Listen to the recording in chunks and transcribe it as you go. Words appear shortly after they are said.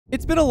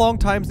It's been a long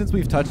time since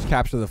we've touched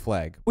Capture the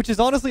Flag, which is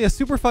honestly a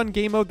super fun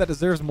game mode that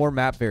deserves more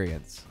map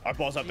variants. Our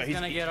ball's up there. He's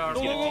gonna get our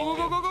go, ball.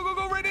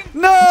 go, right in.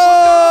 No!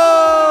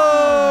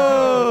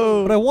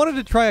 But I wanted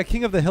to try a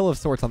King of the Hill of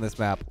sorts on this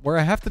map, where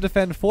I have to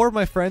defend 4 of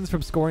my friends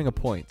from scoring a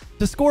point.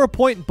 To score a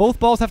point, both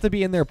balls have to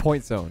be in their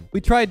point zone. We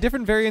tried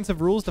different variants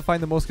of rules to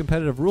find the most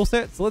competitive rule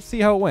set, so let's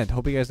see how it went.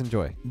 Hope you guys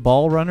enjoy.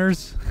 Ball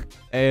runners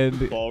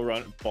and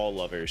ball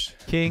lovers.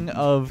 King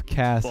of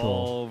Castle.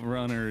 Ball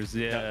runners,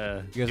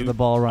 yeah. You guys are the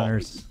ball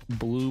runners.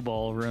 Blue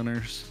ball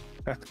runners.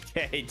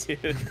 Okay,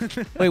 dude.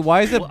 Wait,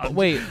 why is it?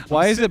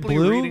 Why is it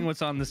blue? Reading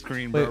what's on the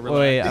screen, bro.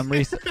 Wait, I'm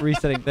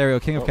resetting. There we go.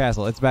 King of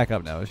Castle. It's back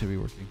up now. It should be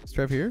working. Is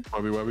Trev here?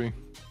 Webby.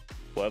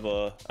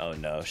 Webba. Oh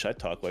no. Should I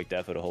talk like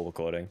that for the whole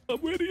recording? I'm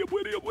ready.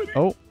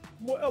 Oh.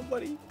 I'm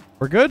ready.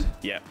 We're good?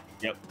 Yep.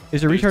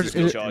 Is it recharge? Is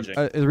it charging?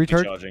 Is it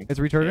recharge? Charging. It's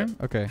recharging?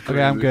 Yeah. Okay.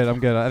 Okay, I'm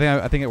good.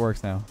 I think it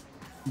works now.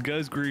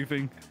 Guys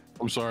griefing.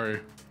 I'm sorry.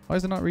 Why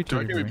is it not I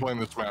recharging? can't be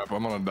playing this map.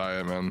 I'm on a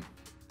diet, man.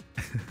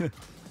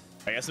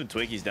 I got some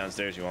Twinkies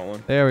downstairs. You want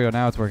one? There we go.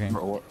 Now it's working.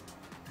 Bro, what?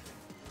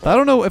 I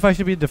don't know if I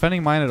should be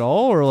defending mine at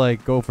all or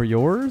like go for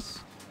yours.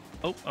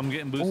 Oh, I'm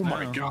getting boosted. Oh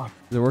my now. god.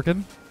 Is it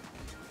working?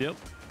 Yep.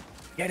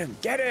 Get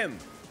him.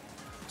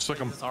 It's like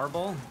I'm. Is this our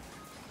ball?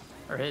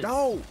 Or his?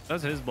 No.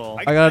 That's his ball.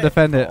 I gotta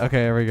defend it.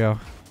 Okay, there we go.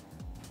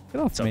 Get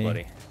off What's up, me.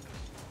 buddy?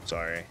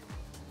 Sorry.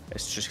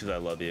 It's just because I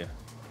love you.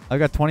 I've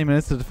got 20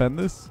 minutes to defend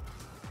this.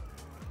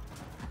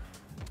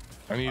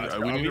 We need to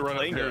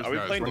run in pairs, Are we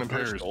guys. playing Run the in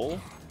first pairs. goal?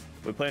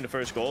 We playing the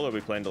first goal, or are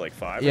we playing to like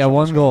 5? Yeah,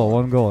 one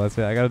goal. That's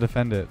it. I gotta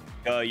defend it.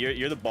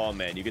 You're the ball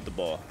man. You get the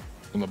ball.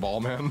 I'm the ball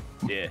man.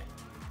 Yeah.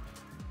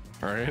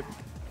 All right.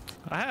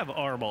 I have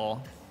our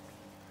ball.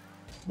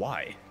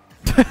 Why?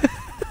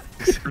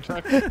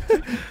 Protect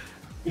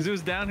Because it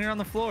was down here on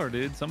the floor,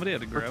 dude. Somebody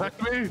had to grab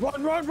it. me.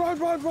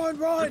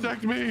 Run!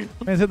 Protect me.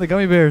 Man's hitting the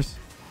gummy bears.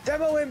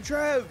 Demo him,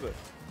 Trev.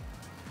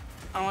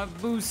 I don't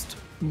have boost.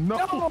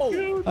 No.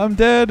 Dude. I'm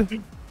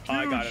dead. Oh,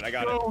 I got it.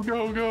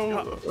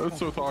 Go. That's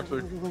so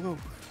toxic.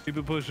 Keep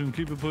it pushing.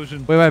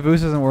 Wait, my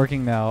boost isn't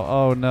working now.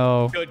 Oh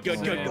no. Good.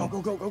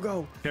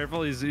 Go.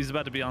 Careful, he's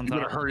about to be on You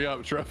better top. hurry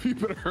up, Trev. You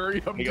better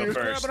hurry up, You go dude.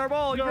 first. Grabbing our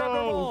ball. You grabbed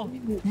our ball.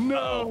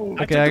 No.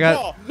 Okay, I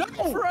got. No.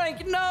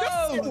 Frank,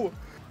 no!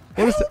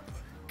 What is it?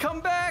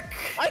 Come back!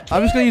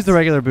 I'm just gonna use the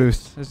regular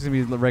boost. This is gonna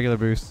be the regular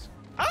boost.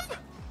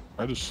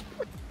 I just.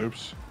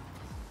 Oops.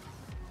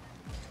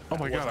 Oh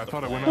my god! I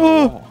thought I went out.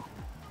 Oh. The wall.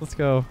 Let's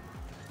go.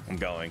 I'm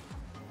going.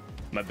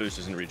 My boost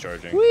isn't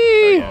recharging.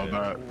 Whee! Oh,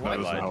 that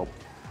doesn't lied. help.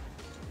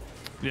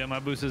 Yeah, my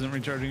boost isn't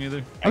recharging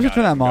either. I'm just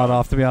turn that mod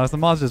off, to be honest. The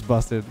mod's just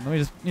busted. Let me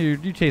just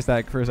you chase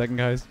that for a second,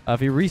 guys.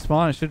 If you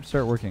respawn, it should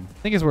start working. I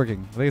think it's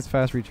working. I think it's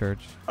fast recharge.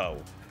 Oh.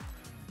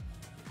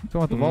 What's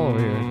going with the ball over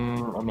here?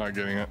 I'm not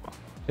getting it.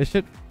 It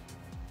should. Oh,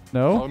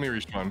 No. let me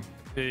respawn.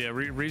 Yeah,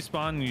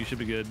 respawn. You should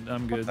be good.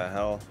 I'm What good. the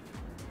hell?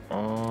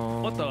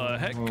 What the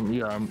heck?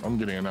 Yeah, I'm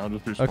getting it now.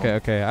 Just respawn.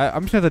 Okay.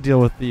 I'm just gonna have to deal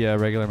with the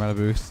regular amount of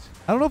boost.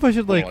 I don't know if I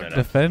should like Hold on.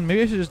 defend.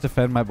 Maybe I should just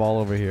defend my ball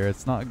over here.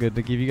 It's not good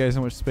to give you guys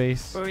so much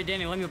space. Wait,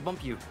 Danny, let me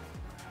bump you.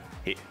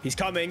 He's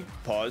coming.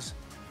 Pause.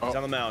 He's Oh.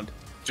 on the mound.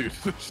 Dude,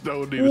 there's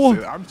no need to Whoa. say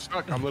that. I'm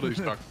stuck. I'm literally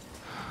stuck.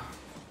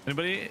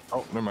 Anybody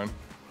Oh, never mind.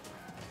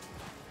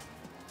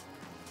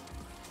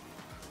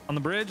 on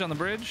the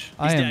bridge?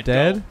 I am dead.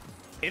 dead.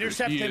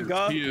 Intercept He him, is,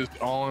 go. he is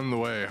all in the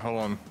way. Hold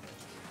on. I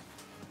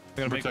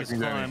gotta make this Protecting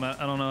Danny. climb.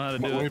 I don't know how to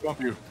do Let me it. bump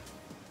you.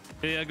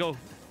 Yeah, go.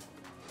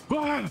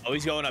 Ah! Oh,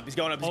 he's going up. He's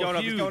going up.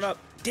 Huge.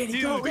 Danny,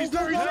 Huge. go.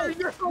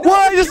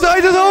 What? I just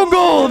own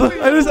gold.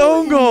 I just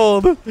own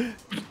gold.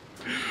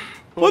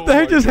 What the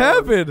heck just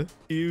happened?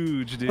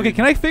 Huge, dude. Okay,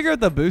 can I figure out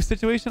the boost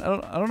situation?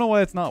 I don't know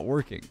why it's not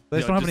working. I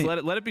just Yo, don't have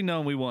any. let it be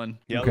known we won.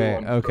 Yeah, Okay,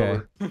 One. okay.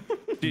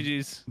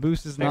 GG's.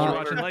 Boost is Thanks for not.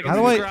 watching. Like How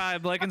and do I?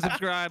 subscribe. Like and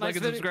subscribe. Like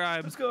and video.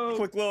 subscribe. Let's go.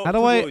 Quick little.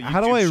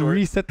 How do I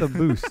reset the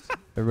boost?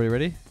 Everybody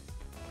ready?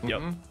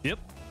 Yep. Yep.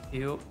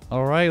 You.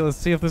 All right, let's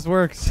see if this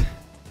works.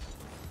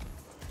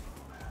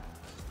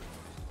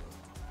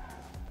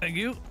 Thank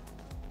you.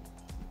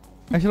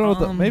 Actually, I don't know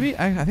what the, maybe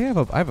I think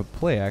I have a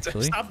play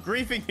actually. Stop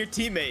griefing your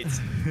teammates.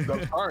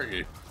 I'm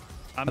sorry.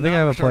 I'm I think not I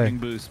have a play. charging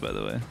boost, by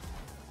the way.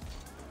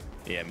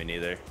 Yeah, me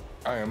neither.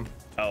 I am.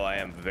 Oh, I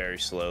am very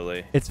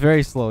slowly. It's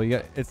very slow. You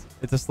got it's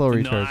a slow No,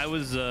 recharge.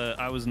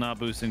 I was not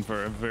boosting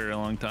for a very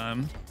long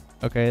time.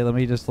 Okay, let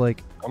me just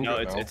like. I'm No,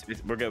 good now.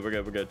 we're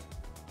good.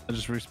 I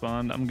just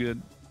respawned. I'm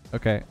good.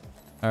 Okay,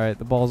 all right.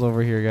 The ball's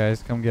over here,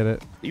 guys. Come get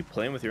it. Are you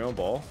playing with your own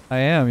ball? I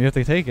am. You have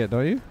to take it,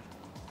 don't you?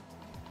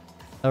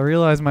 I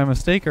realized my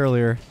mistake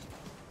earlier.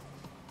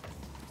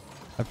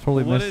 I've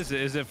totally What missed. is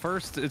it? Is it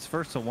first? It's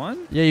first to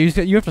one? Yeah,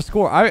 you have to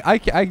score.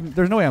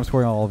 There's no way I'm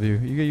scoring on all of you.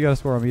 You gotta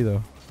score on me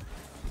though.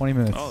 20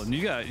 minutes. Oh, and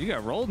you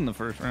got rolled in the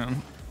first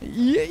round.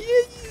 Yeah.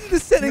 The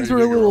settings There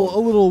were you a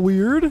little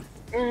weird.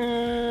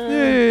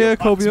 Yeah,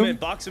 Cobium.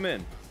 Box him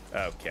in.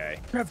 Okay.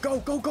 Trev,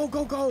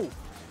 go.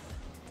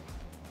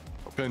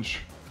 Pinch.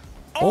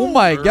 Oh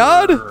my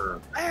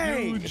God!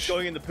 Hey, it's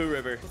going in the poo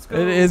river. Let's go.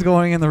 It is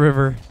going in the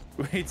river.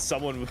 We need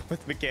someone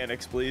with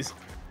mechanics, please.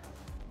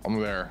 I'm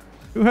there.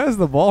 Who has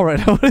the ball right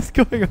now? What is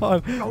going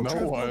on? No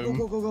Trev, one.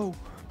 Go.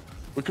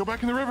 We go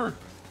back in the river.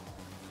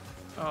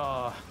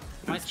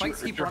 My It's spikes your-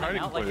 keep it's your running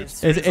hiding out like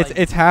place.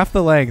 It's half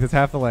the length. It's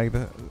half the length.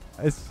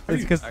 It's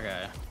because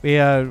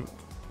Okay.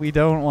 we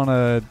don't want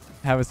to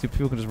have it so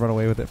people can just run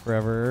away with it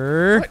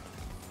forever. What?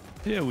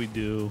 Yeah, we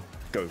do.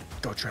 Go,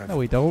 Trev. No,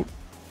 we don't.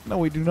 No,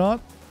 we do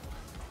not.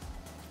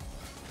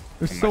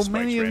 There's And so my spikes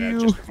many of ran out you.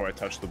 just before I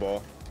touched the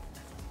ball.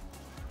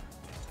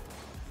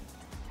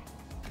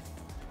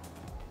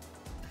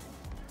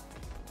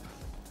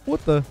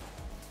 What the?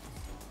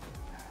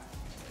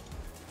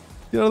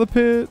 Get out of the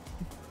pit.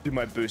 Dude,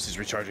 my boost is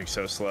recharging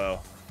so slow.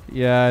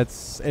 Yeah,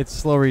 it's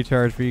slow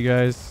recharge for you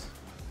guys.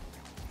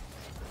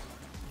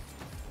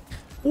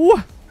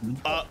 What?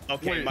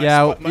 Okay.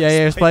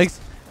 Yeah, spikes.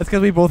 That's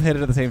because we both hit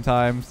it at the same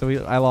time, so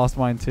I lost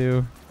mine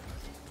too.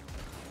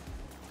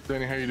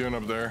 Danny, how you doing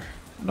up there?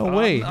 No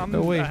way.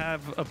 No way. I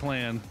have a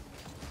plan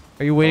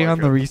Are you waiting on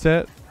the okay.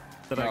 reset?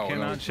 that No, I no,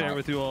 cannot it's share not.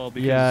 with you all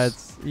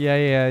because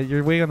Yeah.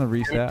 You're waiting on the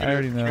reset. I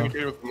already know.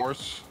 Communicate with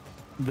Morse.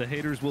 the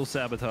haters will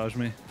sabotage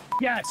me.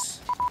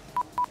 Yes.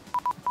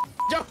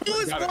 Yo, who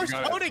is Got it, Morse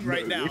got it. coding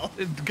right now?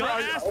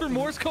 God asked for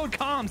Morse code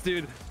comms,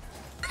 dude.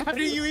 How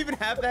do you even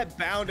have that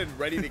bound and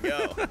ready to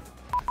go?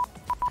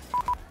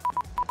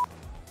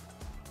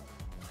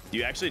 Do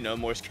you actually know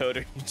Morse code or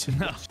you just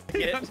No,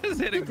 get I'm it? just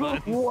hitting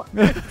buttons.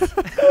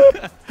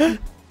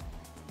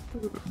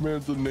 Man,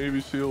 it's a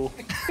Navy SEAL.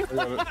 I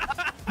got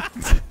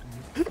it.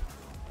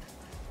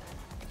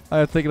 I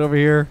have to take it over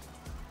here.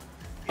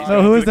 He's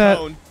No, going who for is the that?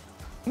 cone.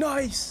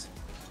 Nice.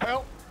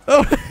 Help!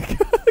 Oh,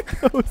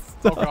 go Oh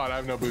stop. god, I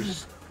have no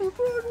boost.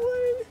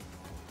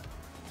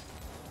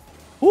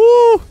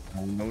 Woo!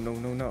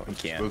 No. He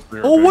can't. Those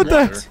three are Oh, big what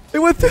right the? there. It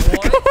went through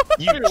the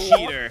You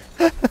cheater.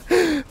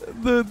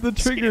 the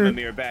trigger.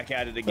 Lethamyr back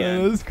at it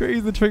again. It's crazy.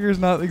 The trigger's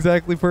not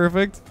exactly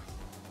perfect.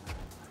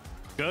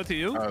 Go to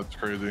you. That's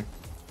crazy.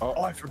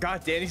 Oh, I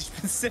forgot. Danny's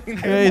been sitting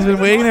there. Yeah, he's been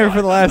waiting there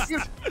for the last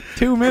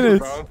 2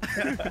 minutes.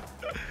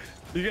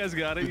 You guys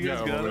got it. You Yeah,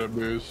 guys I'm got gonna it.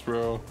 boost,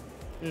 bro.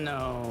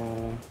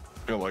 No.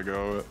 Can't let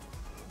go of it.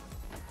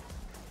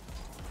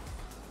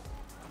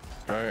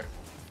 Okay.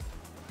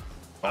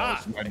 Oh,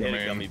 this is my I hit a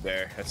domain. gummy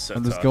bear. That's so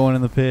I'm tough. just going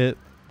in the pit.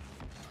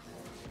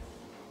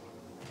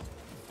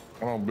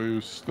 I don't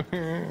boost.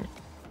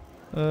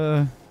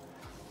 How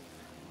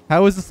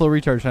is the slow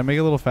recharge? Should I make it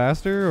a little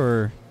faster,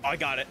 or Oh, I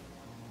got it.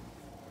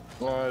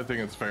 I think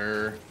it's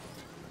fair.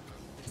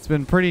 it's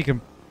been pretty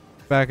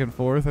back and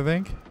forth? I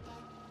think.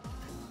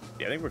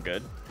 Yeah, I think we're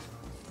good.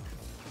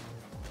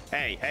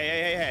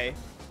 Hey.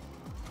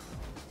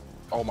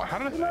 Oh my, how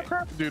did I hit that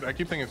crap? Dude, I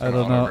keep thinking it's I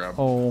gonna don't auto know. grab.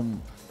 Oh,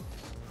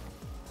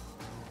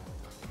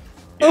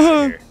 Get out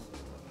of here.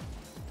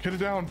 Get it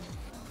down.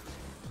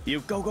 You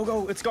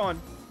go. It's gone.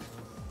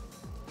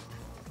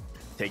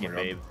 Take Oh it, my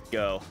God. babe.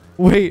 Go.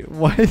 wait.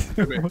 Why is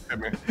Hit me, hit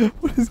me.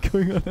 what is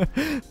going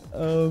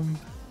on?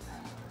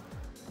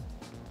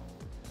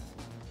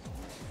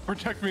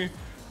 Protect me.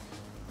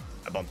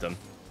 I bumped him.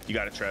 You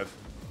got it, Trev.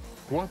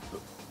 What the?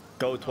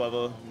 Go,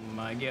 Twelvo. Oh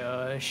my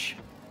gosh.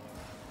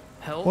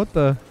 Help. What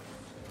the?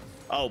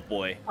 Oh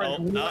boy. Frank,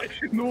 Oh, what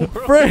in the world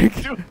Frank! are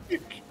you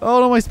doing? Oh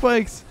no, my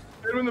spikes.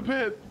 Hit him in the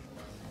pit.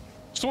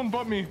 Someone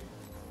bump me.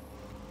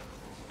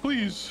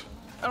 Please.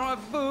 I don't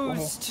have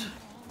boost.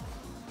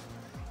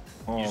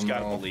 Oh, you just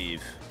gotta no.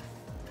 believe.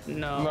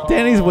 No. No.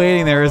 Danny's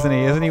waiting there, isn't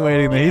he? Isn't he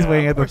waiting there? He's Yeah,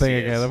 waiting of at the course thing he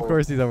again. is. Of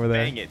course he's over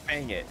there. Bang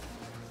it.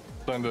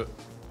 Send it.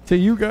 To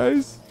you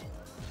guys.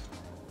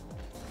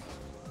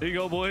 There you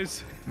go,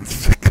 boys.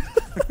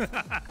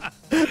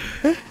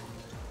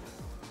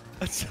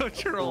 That's so The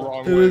troll.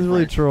 wrong It way, is really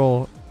Frank.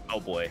 troll. Oh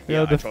boy.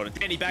 Yeah, Yeah, the- I trolled it.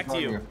 Danny, back to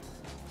you.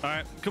 All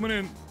right, coming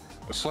in.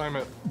 Slam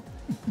it.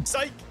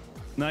 Psych.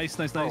 Nice.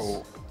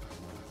 Oh.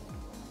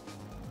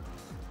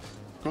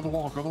 Go to the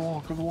wall.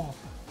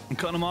 I'm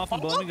cutting him off. I'm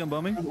bumming.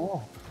 Go to the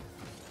wall.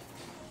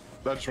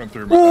 That just went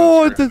through my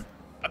Oh, head. it's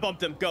I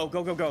bumped him.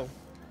 Go.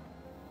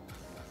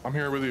 I'm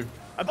here with you.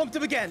 I bumped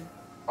him again.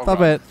 Oh, stop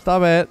God. it.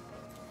 Stop it.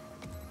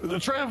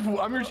 Trev,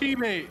 I'm your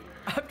teammate.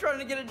 I'm trying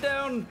to get it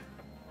down.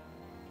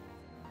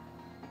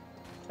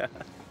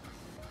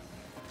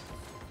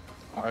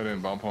 I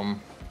didn't bump him.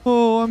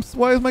 Oh,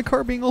 why is my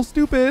car being all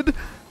stupid?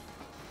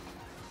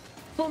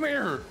 Come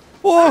here.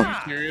 Whoa.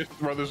 Are you serious?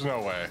 Bro, there's no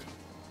way.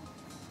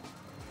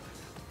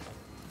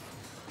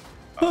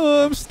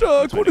 Oh, I'm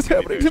stuck. What is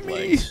Gummy happening to bear's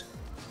me? legs.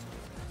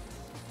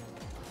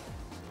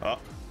 Oh,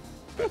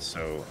 that's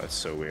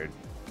so weird.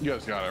 You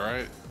guys got it,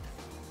 right?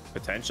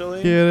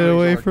 Potentially. Get it Oh,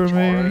 away he's on from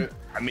control, me. right?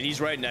 I mean, he's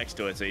right next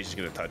to it, so he's just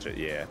gonna touch it.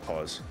 Yeah.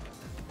 Pause.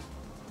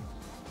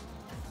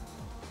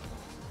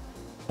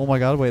 Oh my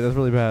god, wait, that's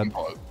really bad.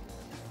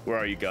 Where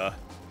are you, Guh?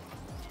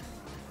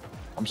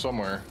 I'm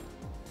somewhere.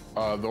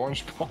 The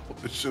orange ball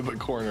is in the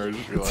corner, I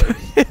just realized.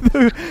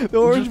 the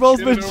orange Just ball's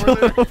get been it over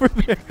chilling over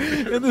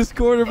there in this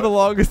corner for the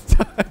longest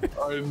time.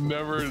 I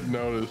never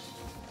noticed.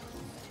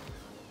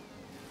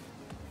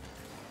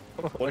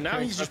 Well, now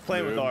can't he's just touch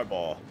playing it, with dude. our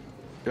ball.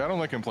 Yeah, I don't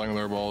like him playing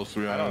with our balls, to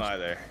be I don't honest.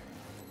 either.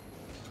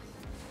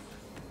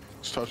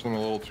 He's touching them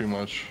a little too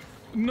much.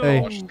 No.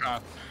 Hey. Oh,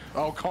 stop.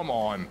 Oh, come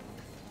on.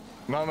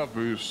 Not enough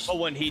boost. But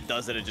when he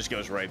does it, it just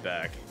goes right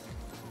back.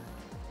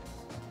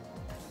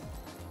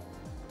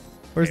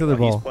 Where's Okay, the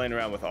other while ball? He's playing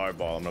around with our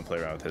ball. I'm gonna play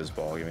around with his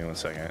ball. Give me 1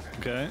 second.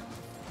 Okay.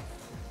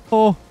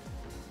 Oh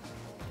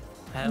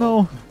Hell.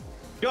 no!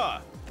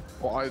 God.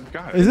 Well, I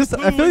got Is it. this?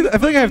 I feel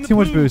like I have too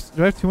much boost.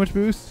 Do I have too much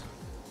boost?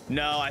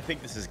 No, I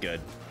think this is good.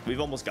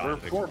 We've almost got We're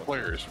it. 4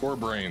 players, 4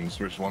 brains,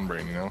 which is 1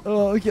 brain, you know?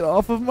 Oh, get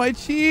off of my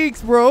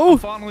cheeks, bro!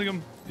 Fondling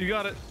him. You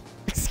got it.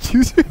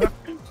 Excuse me.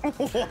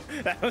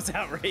 That was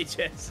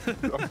outrageous.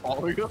 I'm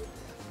following you?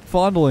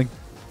 Fondling.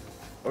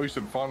 Oh, you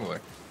said fondling.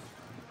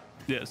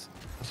 Yes.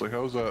 It's like,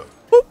 how's that?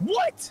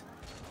 What?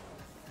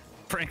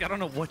 Frank, I don't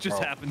know what just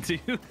Oh. happened to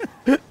you.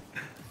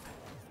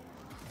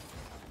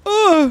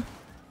 Ugh.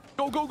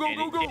 Go, go, go,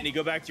 go, go! Andy,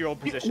 go back to your old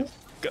position.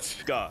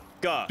 Go.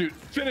 Dude,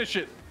 finish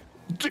it!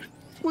 Dude,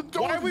 don't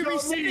Why are we gut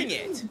resetting me.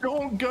 it?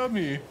 Don't gut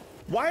me.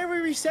 Why are we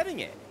resetting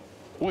it?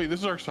 Wait, this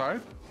is our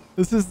side?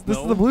 This is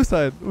No. the blue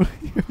side.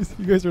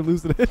 You guys are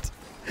losing it.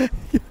 Yeah,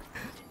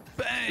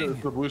 Bang.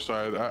 it's the blue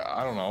side.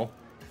 I don't know.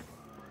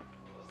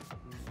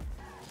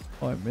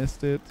 Oh, I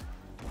missed it.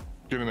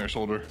 Get in there,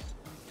 soldier.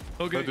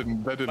 Okay.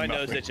 That did My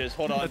nothing. nose itches.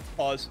 Hold on.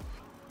 Pause.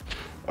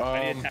 I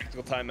need a Um,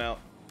 tactical timeout.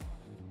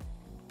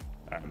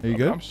 Are you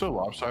good? I'm still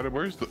lopsided.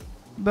 Where's the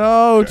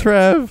No, Okay.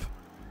 Trev.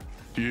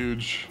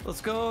 huge?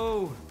 Let's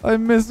go.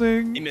 I'm He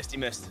missing.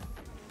 missed.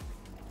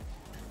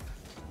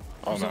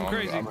 Oh something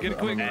crazy. Get it quick.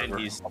 I'm in the And river.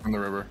 he's- I'm in the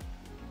river.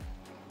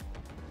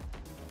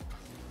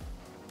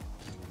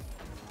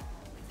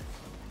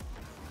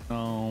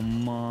 Oh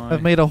my.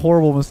 I've made a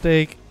horrible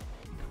mistake.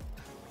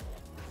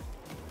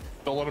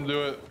 Don't let him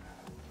do it.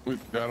 I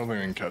don't think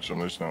I can catch him.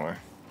 There's no way.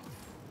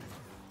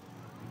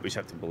 We just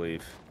have to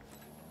believe.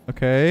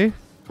 Okay.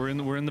 We're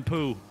in the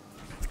poo.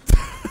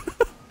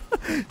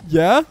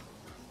 Yeah.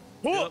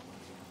 Yep.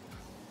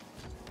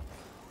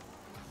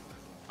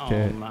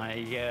 Okay. Oh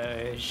my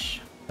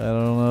gosh. I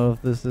don't know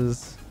if this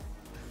is.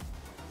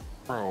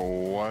 Bro,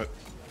 what?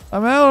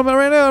 I'm out. I'm out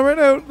right now. Right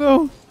now.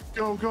 No.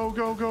 Go, go,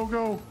 go, go,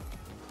 go.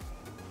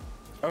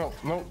 I don't.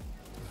 Nope.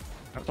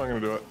 That's not gonna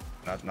do it.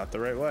 Not the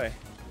right way.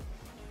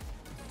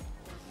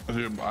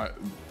 Dude, the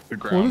What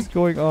ground. is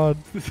going on?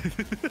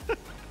 That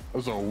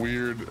was a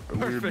weird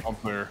Perfect.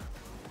 bump there.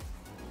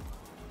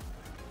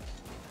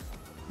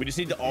 We just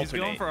need to He's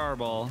going alternate. for our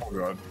ball. Oh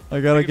god.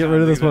 I gotta Take get your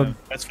rid of time, this take your one.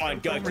 time. That's fine.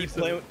 Go.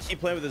 Don't Keep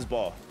playing with his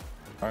ball.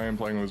 I am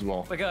playing with his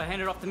ball. Wait, go.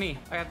 Hand it off to me.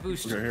 I got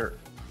boost. Okay, here.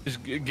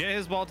 Just get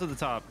his ball to the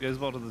top. Get his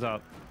ball to the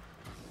top.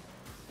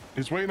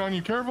 He's waiting on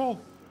you. Careful.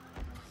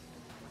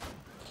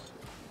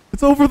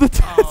 It's over the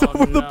it's Oh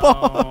over the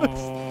box.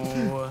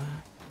 no.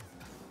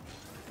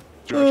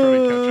 Dude, I tried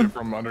to catch it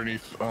from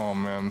underneath. Oh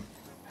man.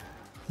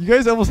 You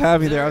guys almost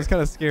had me there. I was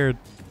kind of scared.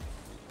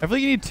 I feel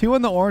like you need 2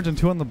 on the orange and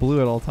 2 on the blue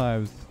at all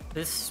times.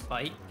 This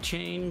spike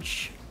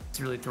change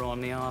is really throwing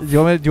me off. Do you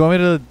want me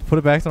to put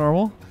it back to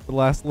normal for the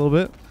last little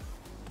bit?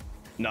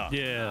 No.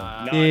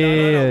 Yeah. No,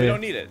 Yeah. We don't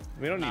need it.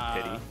 We don't need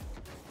pity.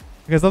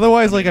 Because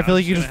otherwise, I mean, like, I feel I'm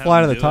like you just just gonna fly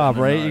have to him the do it top,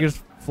 and right? then You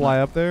just fly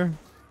up there.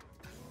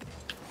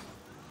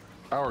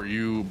 How are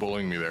you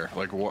bullying me there?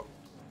 Like what?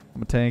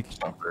 I'm a tank.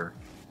 Stop there.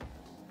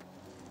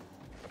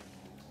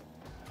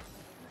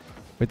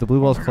 Wait, the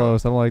blue ball's my God.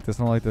 close. I don't like this.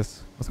 I don't like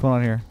this. What's going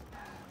on here?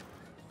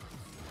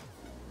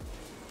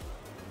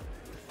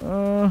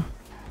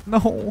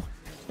 No.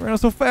 We're running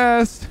so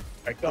fast.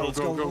 Go,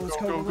 go, go, go,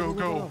 go, go,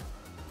 go.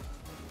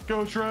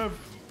 Go, Trev.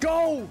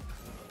 Go.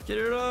 Get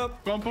it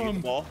up. Bump Can you get the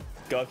him. ball?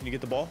 Go. Can you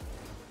get the ball?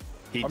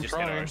 He I'm just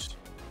hit trying. ours.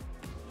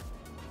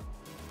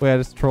 Wait, I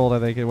just trolled. I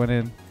think it went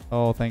in.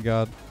 Oh, thank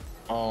God.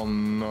 Oh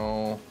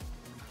no.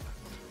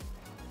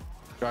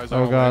 Guys, I Oh,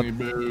 don't God.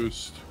 have any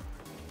boost.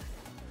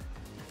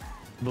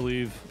 I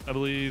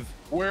believe.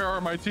 Where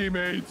are my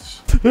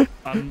teammates?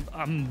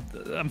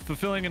 I'm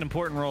fulfilling an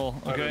important role.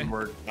 That Okay. didn't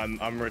work.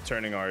 I'm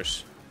returning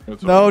ours.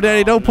 That's No, okay.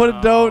 Daddy, don't put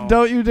it. no.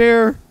 Don't you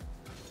dare.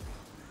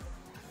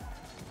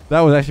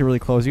 That was actually really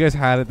close. You guys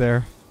had it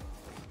there.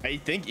 I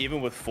think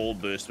even with full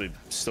boost, we'd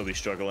still be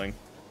struggling.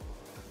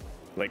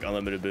 Like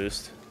unlimited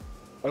boost.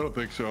 I don't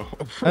think so.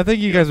 I think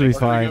you guys would be I think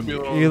fine. it'd be a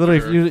little You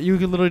literally, unfair. you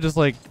could literally just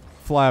like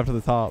fly up to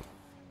the top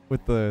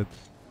with the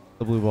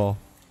blue ball.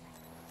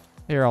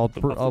 Here, I'll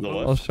The what?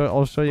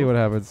 I'll show you what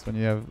happens when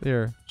you have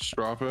here. Just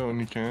drop it when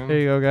you can. Here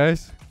you go,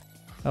 guys.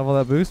 Have all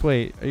that boost.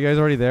 Wait, are you guys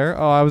already there?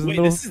 Oh, I was in Wait,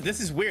 the middle. this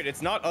is weird.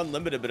 It's not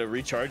unlimited, but it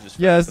recharges.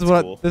 Yeah, fast. this is That's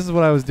what cool. this is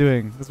what I was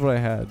doing. This is what I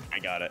had. I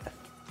got it.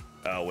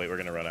 Oh wait, we're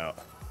gonna run out.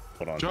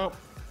 Hold on. Jump.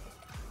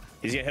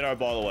 He's gonna hit our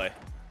ball away.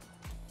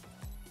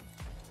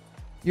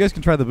 You guys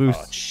can try the Oh,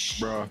 boost.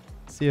 Bruh.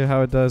 See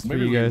how it does for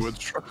Maybe you we guys. would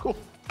struggle.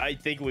 I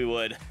think we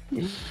would.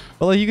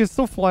 But like, you can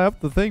still fly up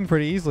the thing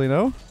pretty easily,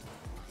 no?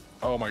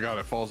 Oh my god,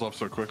 it falls off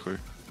so quickly.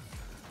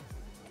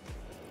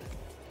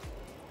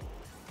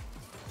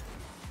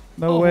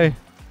 No Oh. way.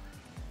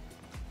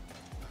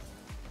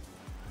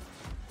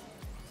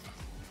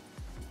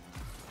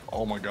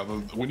 Oh my god,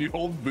 when you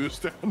hold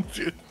boost down,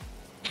 dude,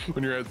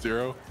 when you're at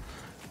 0.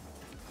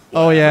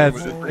 Oh yeah,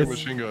 Bring a it's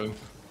machine gun.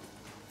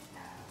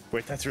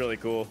 Wait, that's really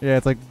cool. yeah,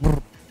 it's like.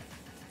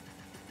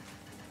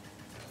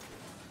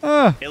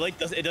 Ah. It like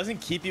it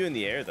doesn't keep you in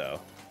the air though.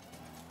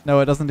 No,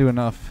 it doesn't do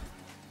enough.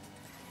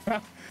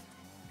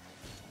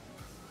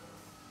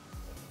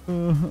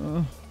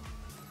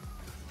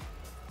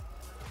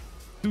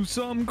 Do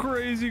something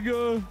crazy,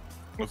 go.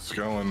 What's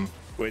going?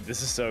 Wait,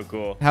 this is so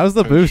cool. How's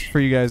the boost for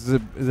you guys?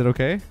 Is it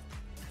okay?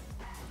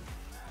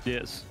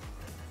 Yes.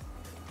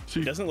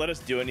 It doesn't let us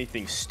do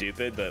anything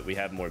stupid, but we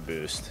have more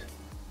boost.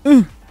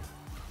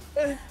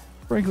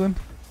 Franklin.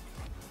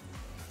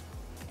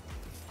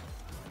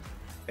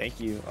 Thank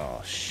you.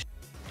 Oh,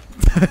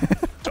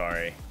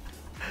 sorry.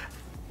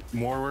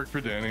 More work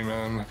for Danny,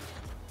 man.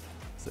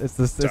 It's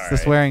the Sorry.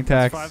 swearing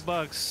tax.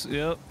 $5.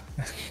 Yep.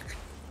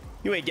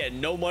 You ain't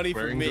getting no money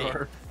from me.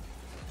 Jar.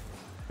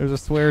 There's a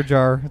swear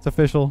jar. It's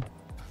official.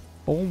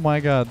 Oh my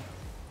god.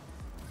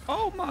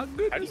 Oh my How do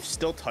you goodness.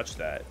 still touch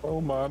that?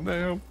 Oh my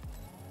damn.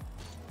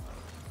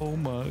 Oh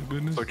my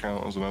goodness. Does that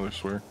count as another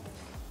swear?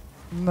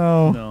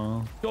 No.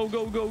 No. Go,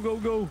 go, go, go,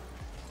 go.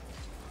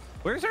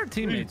 Where's our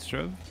teammates,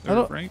 Trev? I Or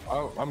don't- Frank?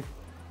 I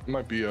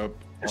might be up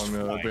on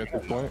the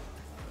vantage point.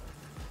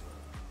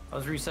 I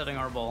was resetting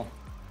our ball.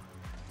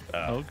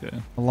 Okay.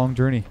 A long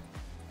journey.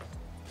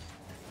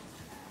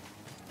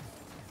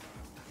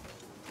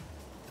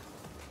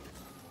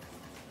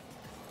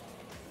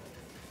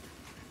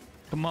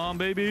 Come on,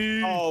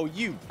 baby. Oh,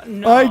 you.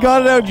 No. I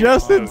got it out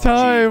just in Oh,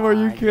 time. Are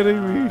you My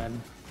kidding me? God.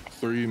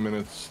 3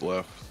 minutes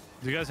left.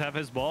 Do you guys have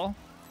his ball?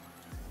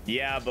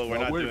 Yeah, but we're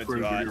not doing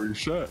too to hot. get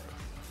reset.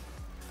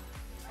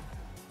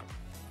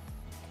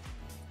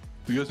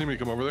 Do you guys need me to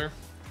come over there?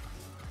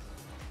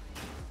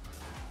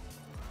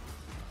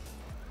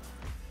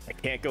 I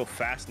can't go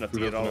fast enough to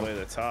get all the way to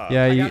the top.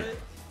 Yeah, I you.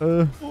 got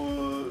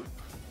it.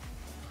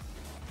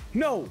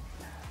 No.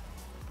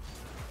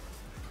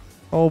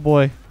 Oh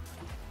boy.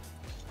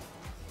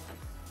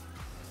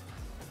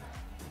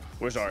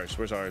 Where's ours?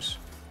 Where's ours?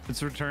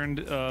 It's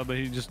returned, but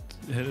he just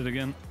hit it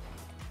again.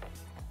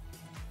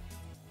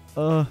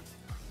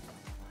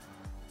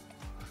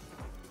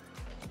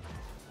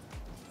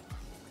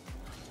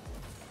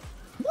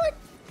 What?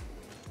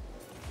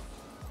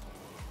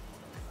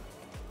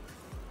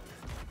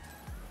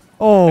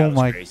 Oh That was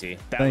my. crazy.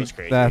 That Thank, was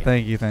crazy.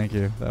 Thank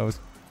you. That was.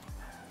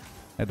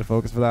 I had to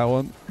focus for that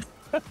one.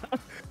 Do a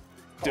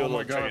Oh my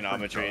little God, I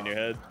trigonometry in your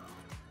head.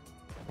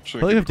 I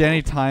believe if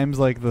Danny times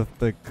like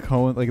the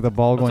cone, like the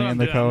ball That's going what in I'm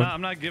the doing. cone.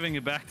 I'm not giving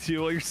it back to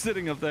you while you're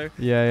sitting up there.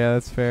 Yeah,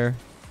 that's fair.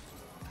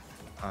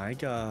 I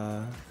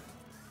got.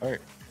 Alright.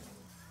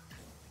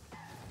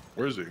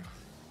 Where is he?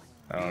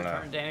 I don't know.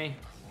 Return, Danny.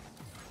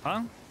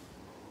 Huh?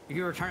 You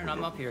can return.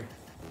 I'm up here.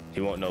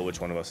 He won't know which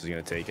one of us is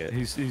gonna take it.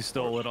 He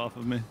stole it off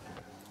of me.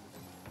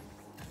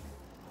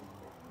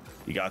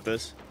 You got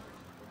this?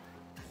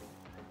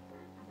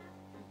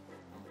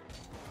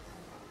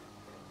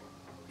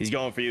 He's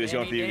going for you. He's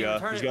going for you, Danny, guy.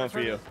 return He's it, going for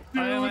you.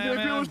 return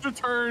Dude, it was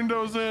returned. That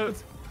was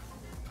it.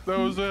 That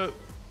was it.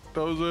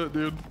 That was it,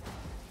 dude.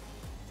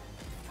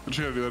 But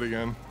you gotta do that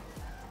again.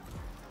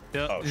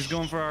 Yeah, Oh, he's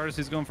going for ours.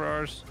 He's going for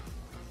ours.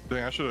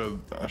 Dang, I should have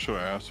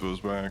asked if it was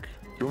back.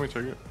 Do you want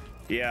me to take it?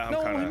 Yeah, I'm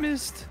No, I kind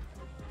missed.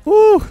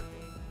 Woo!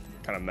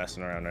 of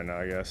messing around right now,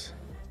 I guess.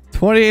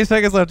 28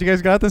 seconds left. You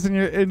guys got this in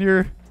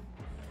your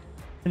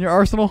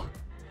arsenal?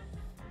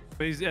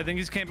 But I think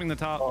he's camping the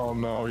top. Oh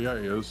no, yeah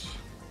he is.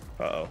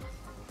 Uh-oh.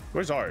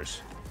 Where's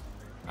ours?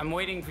 I'm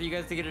waiting for you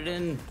guys to get it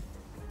in,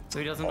 so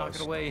he doesn't knock it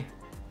away.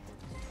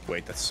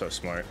 Wait, that's so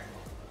smart.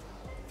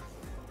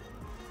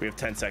 We have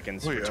 10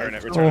 seconds. Wait, Return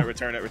it, I- return Oh. it,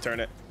 return it, return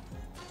it.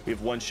 We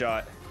have one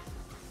shot.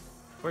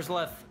 Where's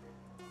Leth?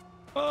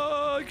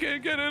 Oh, I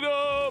can't get it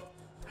up.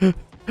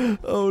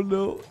 Oh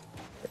no.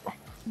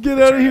 Get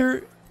out of Return it.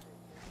 here.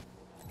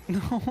 No.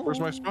 Where's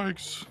my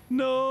spikes?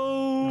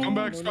 No. Come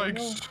back,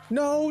 spikes.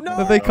 No, no.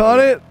 Have they caught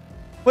it?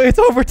 Wait, it's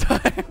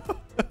overtime.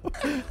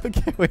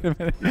 Okay, wait a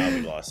minute. No,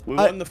 we lost. We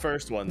I- won the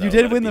first one, though. You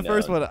did let it win be the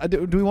first known. one.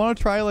 Do we want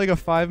to try like a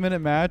 5-minute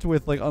match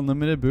with like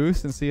unlimited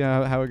boost and see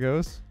how it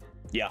goes?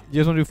 Yeah, You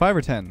guys want to do 5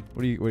 or 10?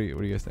 What do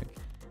you guys think?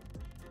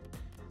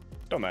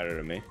 don't matter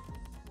to me.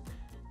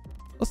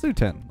 Let's do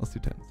 10. Let's do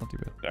 10. It's not too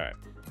bad. All right.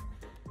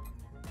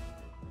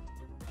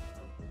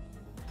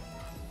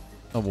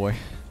 Oh boy.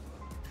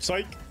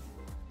 Psych.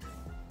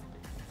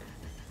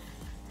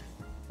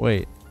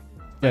 Wait.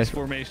 Nice Guys,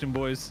 formation,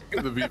 boys.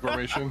 The V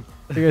formation.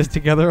 are you guys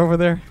together over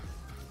there?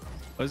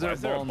 Why is there Why a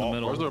is there a ball in the ball?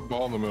 middle? Where's our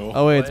ball in the middle?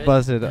 Oh wait, it's What?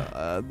 busted.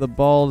 The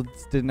ball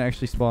didn't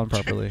actually spawn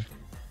properly.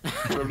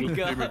 Trevor just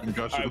God. gave it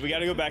concussion. All right, we got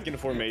to go back into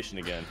formation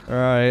again. All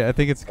right, I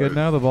think it's good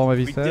now. The ball might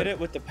be We set. did it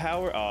with the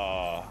power.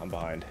 Oh, I'm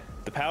behind.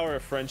 The power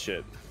of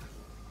friendship.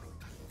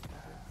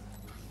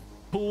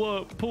 Pull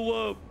up,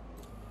 pull up.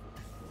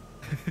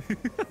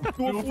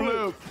 Do a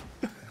flip.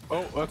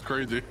 Oh, that's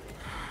crazy.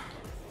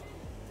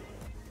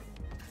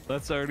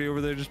 That's already over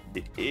there. Just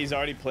He's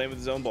already playing with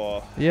his own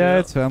ball. Yeah, Yeah.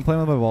 it's fine. I'm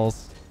playing with my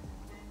balls.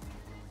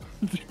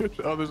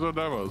 Oh, there's no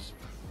demos.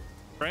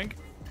 Frank.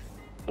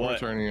 I'm What?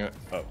 returning it.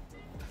 Oh.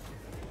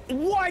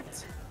 What?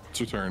 It's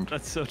returned.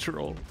 That's so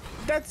troll.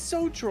 That's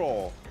so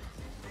troll.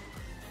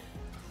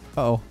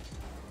 Uh-oh.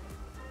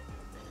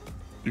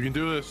 You can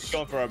do this. He's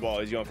going for our ball.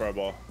 He's going for our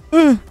ball.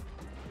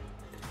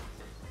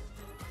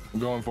 I'm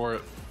going for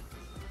it.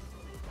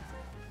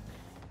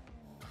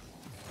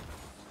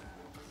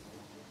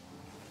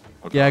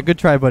 Okay. Yeah, good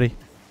try, buddy.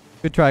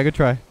 Good try, good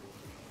try.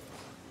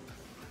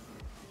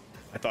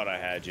 I thought I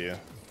had you.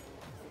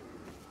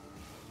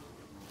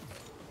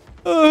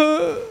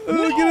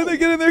 Get in there,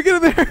 get in there, get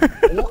in there.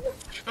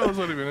 That was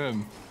not even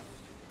in.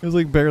 It was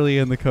like barely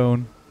in the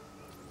cone.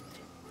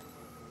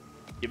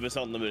 Give us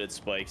unlimited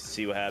spikes.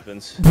 See what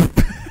happens.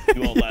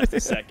 You won't last a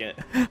second.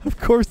 Of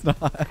course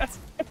not.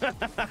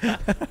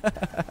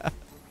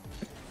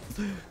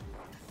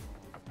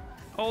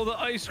 Oh, the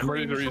ice I'm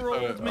ready cream to reset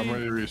trolled it. me. I'm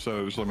ready to reset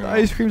it. Just let me know.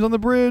 Ice cream's on the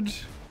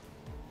bridge.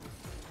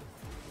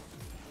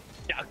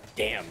 God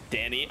damn,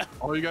 Danny.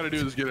 All you gotta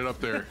do is get it up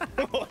there.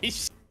 Holy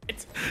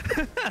shit.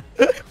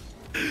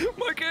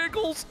 My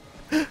ankles.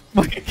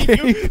 My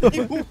You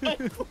ankle.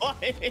 went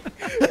flying.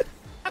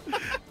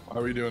 How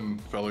are we doing,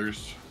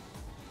 fellers?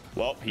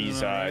 Well,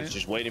 he's Alright.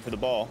 just waiting for the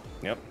ball.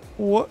 Yep.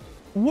 What?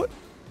 What?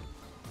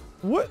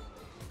 What?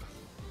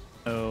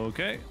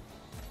 Okay.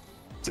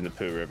 It's in the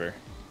poo river.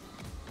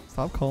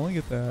 Stop calling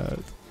it that.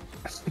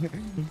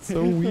 It's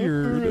so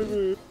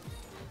weird.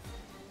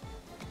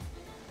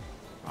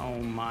 Oh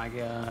my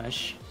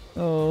gosh.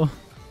 Oh.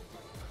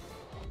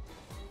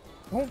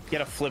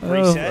 Get a flip Oh,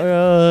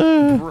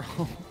 reset. Bro.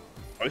 Oh,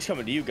 he's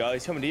coming to you, guys.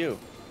 He's coming to you.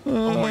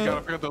 Oh my god,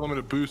 I forgot the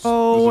limited boost.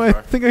 Oh, Is it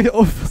I back?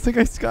 think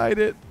I skied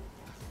it.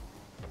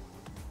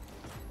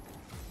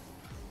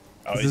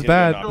 Oh, This he's is gonna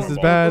bad. go knock This the is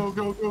ball. bad. Go,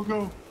 go, go,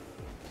 go.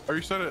 I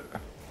reset it.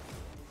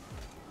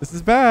 This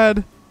is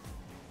bad.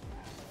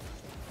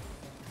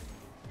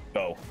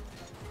 Go.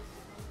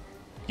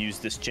 Use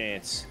this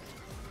chance.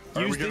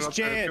 Alright, Use we get this up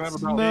there. It's gonna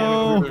chance. have about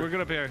No. We're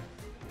good up here.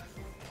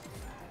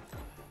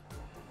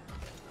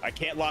 I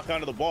can't lock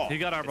onto the ball. He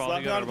got our It's ball, he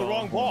locking got our onto the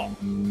ball. wrong ball.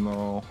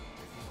 No.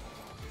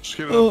 Just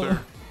get it Oh. up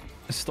there.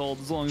 I stalled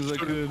as long as I Just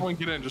could. someone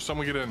get in. Just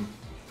someone get in.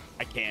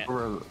 I can't.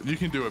 You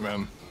can do it,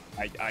 man.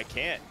 I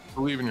can't.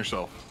 Believe in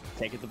yourself.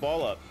 Can't get the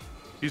ball up.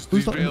 He's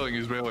Who's the- bailing.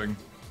 He's bailing.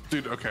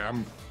 Dude, okay,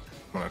 I'm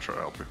gonna try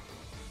to help you.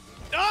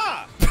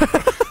 Ah!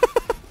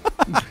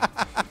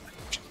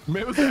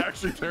 Man, it was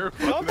actually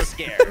terrifying. I'm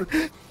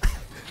scared.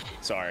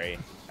 Sorry.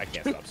 I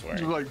can't stop Just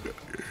swearing. like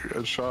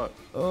a shot.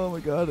 Oh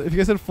my god. If you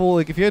guys had full,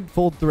 like, if you had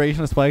full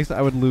duration of spikes,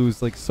 I would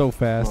lose, like, so On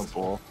fast.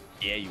 ball.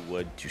 Yeah, you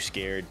would. Too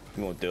scared.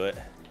 You won't do it.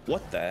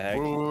 What the heck?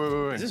 Wait, wait,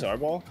 wait, wait. Is this our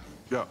ball?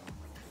 Yeah.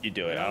 You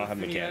do it. I don't have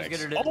You guys mechanics.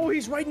 get it in. Oh,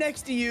 he's right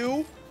next to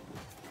you.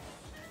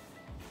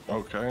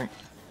 Okay.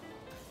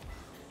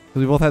 Because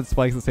we both had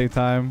spikes at the same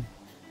time.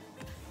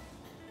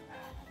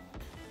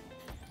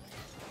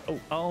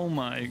 Oh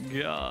my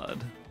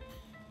god.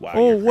 Wow.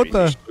 Oh, you're what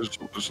crazy.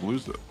 the? Just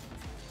lose it.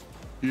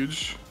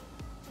 Huge.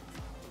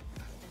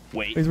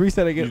 Wait. He's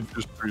resetting it. You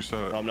just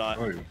reset it. I'm not.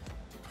 Oh,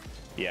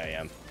 Yeah, I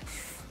am.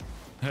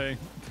 Hey.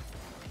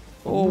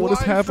 Oh, what is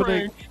Why,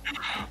 happening?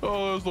 Frank?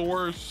 Oh, that was the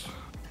worst.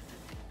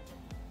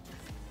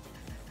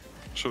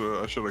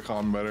 I should have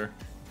calmed better.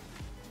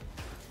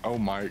 Oh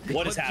my.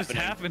 What is just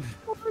happening?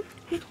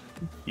 happened?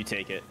 You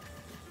take it.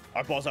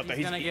 Our ball's up there.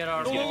 He's gonna get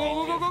our he's gonna-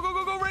 ball.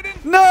 Go right in.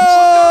 No!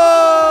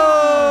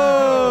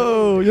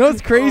 You know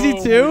what's crazy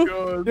Oh too? my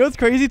God. You know what's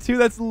crazy too?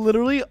 That's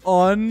literally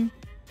on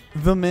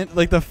the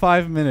like the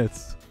 5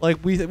 minutes.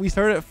 Like we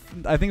started at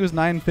I think it was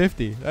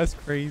 9:50. That's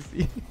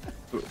crazy.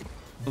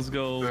 Let's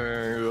go.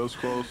 Dang, that was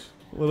close.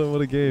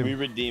 what a game. We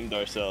redeemed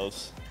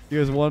ourselves. You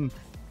guys won.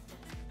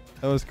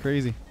 That was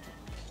crazy.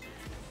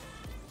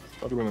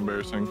 That would have been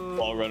embarrassing.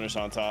 Ball runners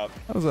on top.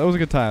 That was a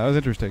good time. That was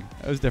interesting.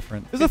 It was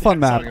different. This is a fun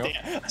map.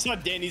 I saw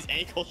Danny's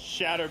ankle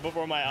shatter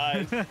before my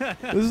eyes.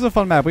 This is a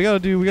fun map. We gotta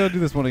do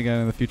this one again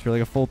in the future,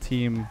 like a full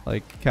team,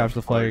 like capture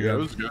the flag yeah, it again.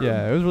 was good.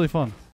 Yeah, it was really fun.